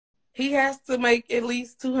He has to make at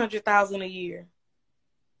least $200,000 a year.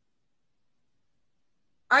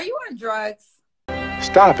 Are you on drugs?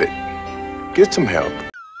 Stop it. Get some help.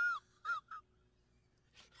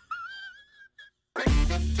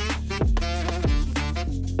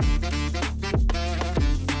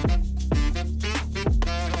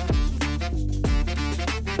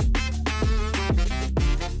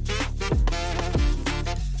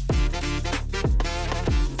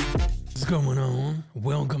 What's going on?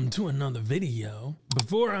 Welcome to another video.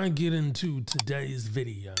 Before I get into today's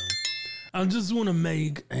video, I just want to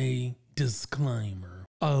make a disclaimer.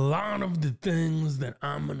 A lot of the things that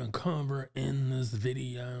I'm going to cover in this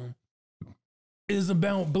video is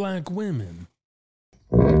about black women.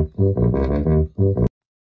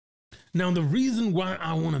 Now, the reason why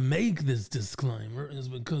I want to make this disclaimer is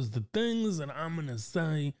because the things that I'm going to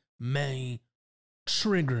say may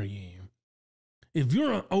trigger you. If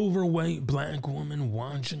you're an overweight black woman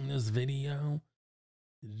watching this video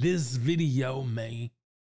may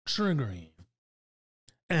trigger you.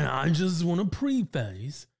 And I just want to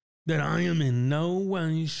preface that I am in no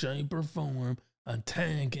way, shape, or form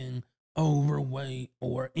attacking overweight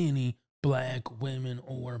or any black women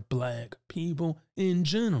or black people in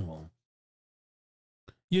general.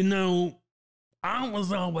 You know, I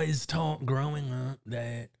was always taught growing up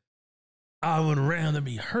that I would rather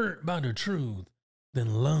be hurt by the truth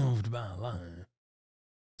than loved by a lie.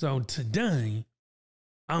 So today,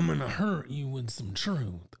 I'm going to hurt you with some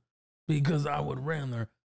truth because I would rather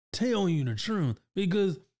tell you the truth.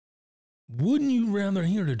 Because wouldn't you rather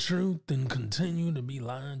hear the truth than continue to be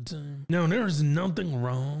lied to? Now, there's nothing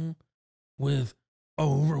wrong with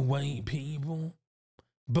overweight people,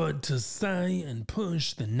 but to say and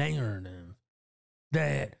push the narrative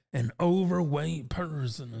that an overweight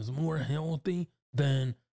person is more healthy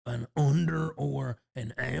than an under or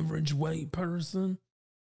an average weight person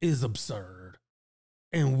is absurd.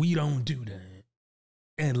 And we don't do that,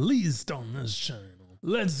 at least on this channel.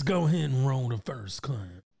 Let's go ahead and roll the first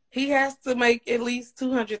clip. He has to make at least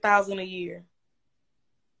 $200,000 a year.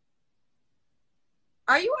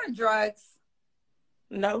 Are you on drugs?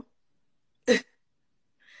 No.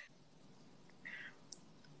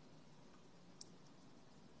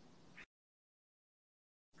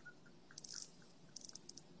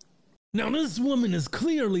 Now, this woman is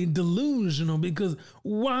clearly delusional because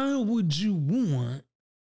why would you want,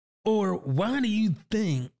 or why do you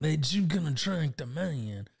think that you can attract a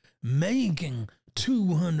man making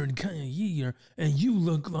 $200K a year and you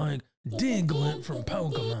look like Diglett from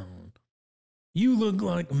Pokemon? You look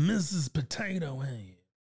like Mrs. Potato Head.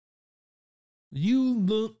 You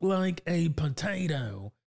look like a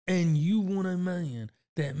potato and you want a man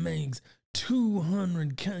that makes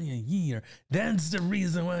 $200K a year. That's the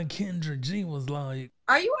reason why Kendra G was like,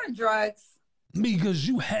 are you on drugs? Because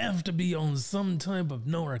you have to be on some type of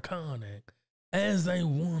narcotic as a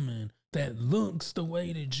woman that looks the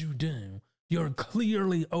way that you do. You're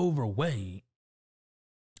clearly overweight.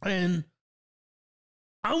 And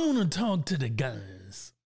I want to talk to the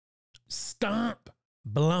guys. Stop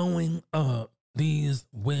blowing up these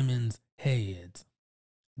women's heads.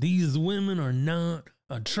 These women are not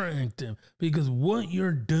attractive because what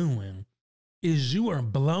you're doing is you are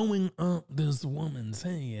blowing up this woman's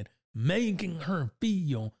head, making her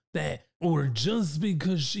feel that, or just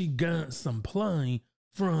because she got some play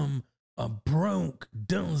from a broke,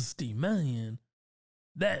 dusty man,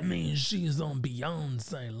 that means she's on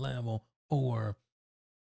Beyonce level. Or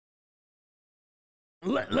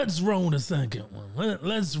let's roll the second one.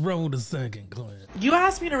 Let's roll the second clip. You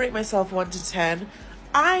asked me to rate myself 1 to 10.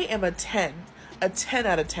 I am a 10. A 10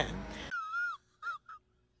 out of 10.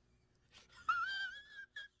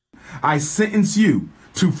 I sentence you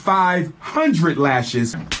to 500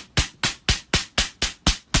 lashes.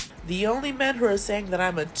 The only men who are saying that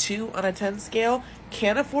I'm a 2 on a 10 scale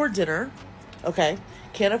can't afford dinner, okay,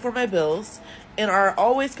 can't afford my bills, and are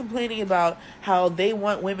always complaining about how they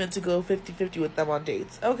want women to go 50-50 with them on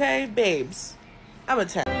dates. Okay, babes, I'm a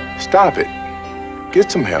 10. Stop it.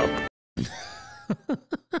 Get some help.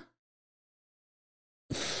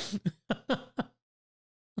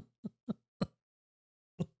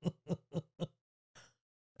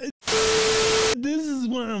 This is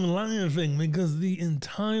why I'm laughing, because the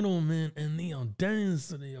entitlement and the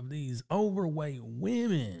audacity of these overweight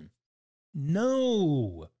women.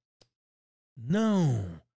 No,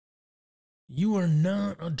 you are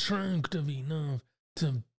not attractive enough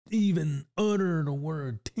to even utter the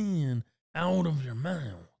word 10 out of your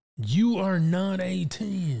mouth. You are not a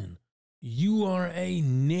 10. You are a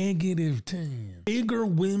 -10. Bigger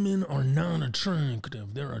women are not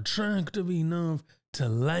attractive. They're attractive enough to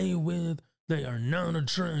lay with. they are not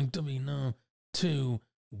attractive enough to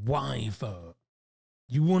wife up.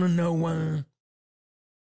 You want to know why?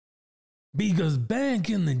 Because back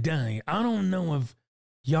in the day, I don't know if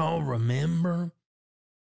y'all remember,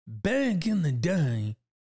 back in the day,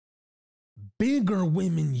 bigger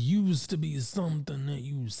women used to be something that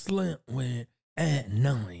you slept with at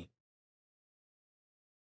night.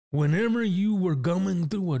 Whenever you were going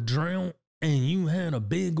through a drought and you had a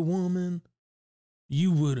big woman,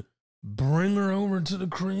 you would bring her over to the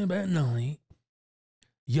crib at night.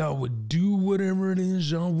 Y'all would do whatever it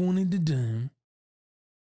is y'all wanted to do.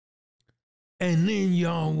 And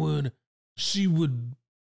then she would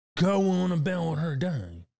go on about her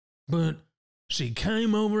day. But she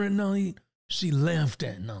came over at night, she left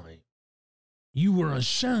at night. You were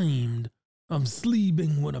ashamed of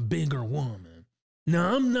sleeping with a bigger woman.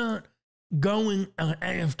 Now, I'm not going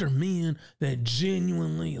after men that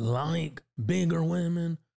genuinely like bigger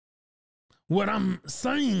women. What I'm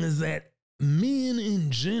saying is that men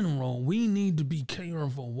in general, we need to be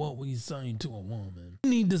careful what we say to a woman. We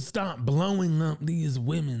need to stop blowing up these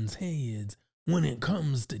women's heads when it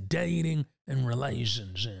comes to dating and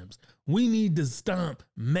relationships. We need to stop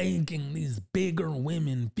making these bigger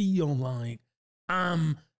women feel like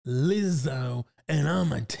I'm Lizzo and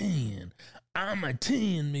I'm a 10. I'm a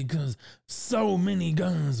 10 because so many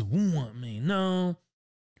guys want me. No,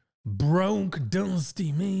 broke,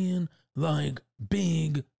 dusty men like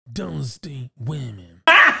big, dusty women.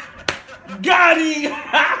 Got him!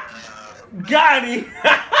 Got him!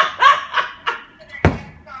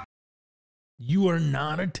 You are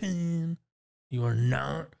not a 10. You are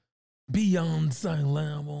not Beyonce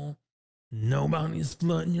level. Nobody's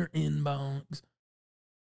flooding your inbox.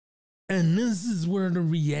 And this is where the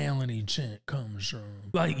reality check comes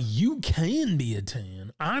from. Like, you can be a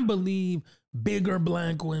 10. I believe bigger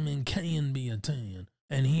black women can be a 10.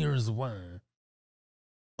 And here's why.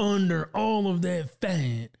 Under all of that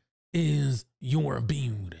fat is your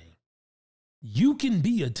beauty. You can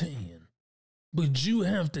be a 10, but you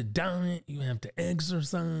have to diet, you have to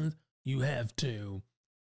exercise, you have to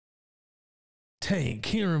take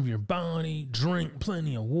care of your body, drink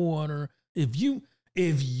plenty of water. If you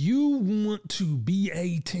want to be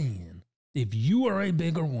a 10, if you are a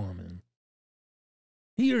bigger woman,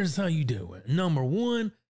 here's how you do it. Number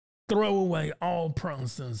one, throw away all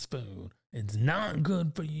processed food. It's not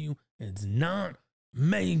good for you. It's not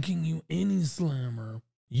making you any slimmer.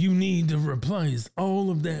 You need to replace all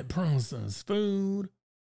of that processed food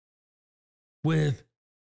with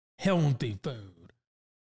healthy food,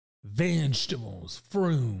 vegetables,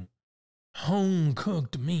 fruit,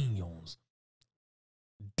 home-cooked meals.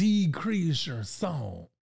 Decrease your salt.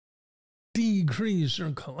 Decrease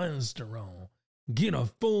your cholesterol. Get a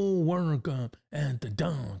full workup at the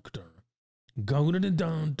doctor. Go to the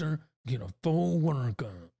doctor, get a full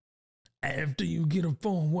workup. After you get a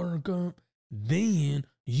full workup, then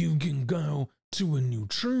you can go to a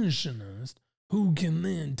nutritionist who can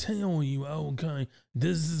then tell you, okay,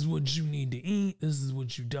 this is what you need to eat. This is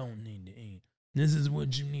what you don't need to eat. This is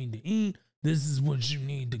what you need to eat. This is what you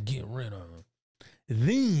need to get rid of.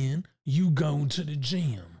 Then you go to the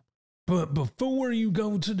gym. But before you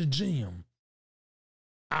go to the gym,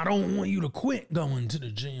 I don't want you to quit going to the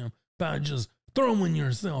gym by just throwing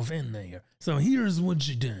yourself in there. So here's what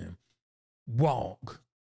you do. Walk.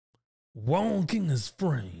 Walking is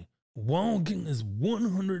free. Walking is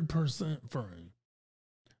 100% free.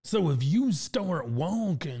 So if you start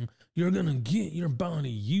walking, you're going to get your body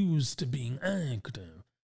used to being active.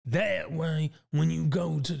 That way, when you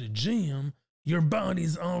go to the gym, your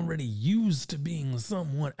body's already used to being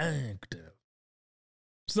somewhat active.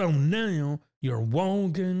 So now you're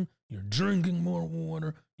walking, you're drinking more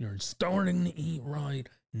water, you're starting to eat right.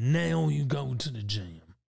 Now you go to the gym.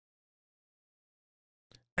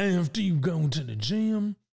 After you go to the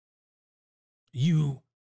gym, you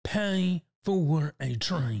pay for a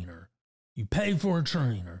trainer. You pay for a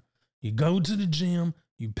trainer. You go to the gym,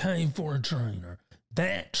 you pay for a trainer.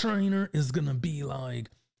 That trainer is going to be like,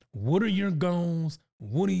 what are your goals?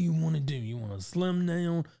 What do you want to do? You want to slim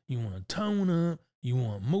down? You want to tone up? You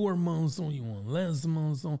want more muscle? You want less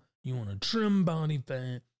muscle? You want to trim body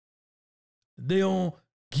fat? They'll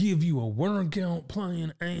give you a workout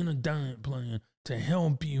plan and a diet plan to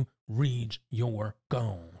help you reach your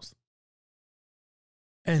goals.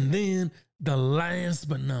 And then the last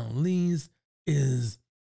but not least is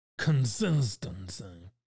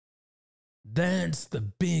consistency. That's the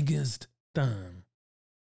biggest thing.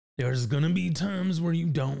 There's going to be times where you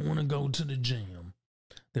don't want to go to the gym.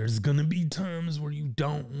 There's going to be times where you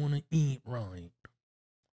don't want to eat right.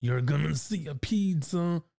 You're going to see a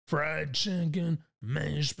pizza, fried chicken,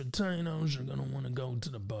 mashed potatoes, you're going to want to go to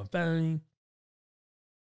the buffet.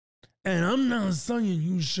 And I'm not saying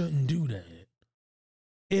you shouldn't do that.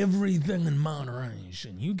 Everything in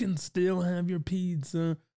moderation. You can still have your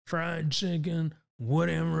pizza, fried chicken,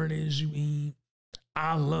 whatever it is you eat.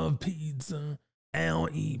 I love pizza. I'll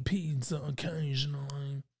eat pizza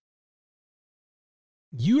occasionally.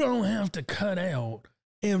 You don't have to cut out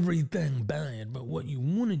everything bad, but what you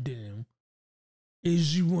want to do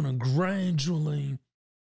is you want to gradually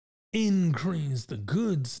increase the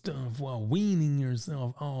good stuff while weaning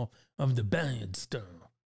yourself off of the bad stuff.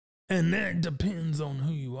 And that depends on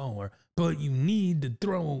who you are, but you need to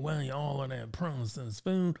throw away all of that processed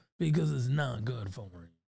food because it's not good for you.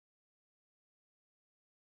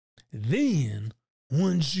 Then,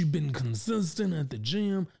 once you've been consistent at the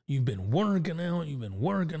gym, you've been working out, you've been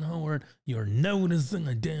working hard, you're noticing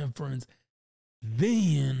a difference,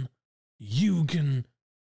 then you can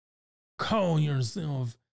call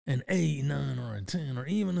yourself an 8, 9, or a 10, or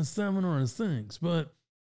even a 7 or a 6. But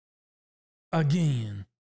again,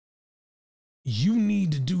 you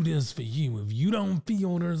need to do this for you. If you don't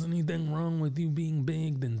feel there's anything wrong with you being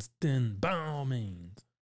big, then by all means.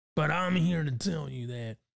 But I'm here to tell you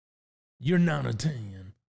that you're not a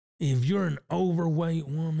 10. If you're an overweight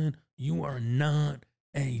woman, you are not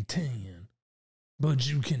a 10. But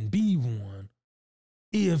you can be one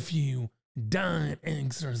if you diet,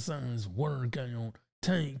 exercise, work out,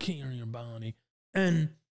 take care of your body. And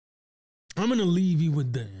I'm going to leave you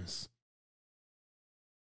with this.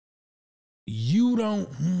 You don't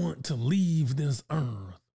want to leave this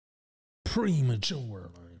earth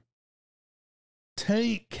prematurely.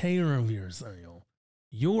 Take care of yourself.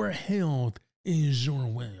 Your health is your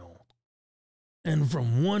wealth. And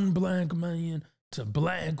from one black man to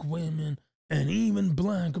black women and even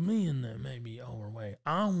black men that may be overweight,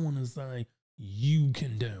 I want to say you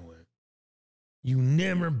can do it. You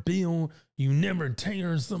never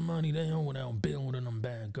tear somebody down without building them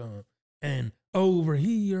back up. And over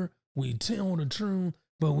here, we tell the truth,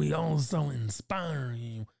 but we also inspire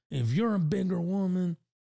you. If you're a bigger woman,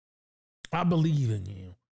 I believe in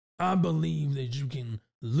you. I believe that you can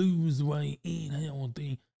lose weight, eat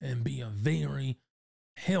healthy, and be a very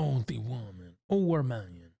healthy woman or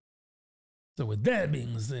man. So with that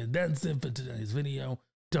being said, that's it for today's video.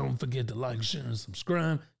 Don't forget to like, share, and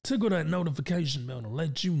subscribe. Tickle that notification bell to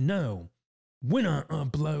let you know when I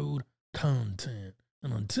upload content.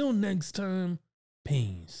 And until next time,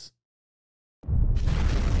 peace.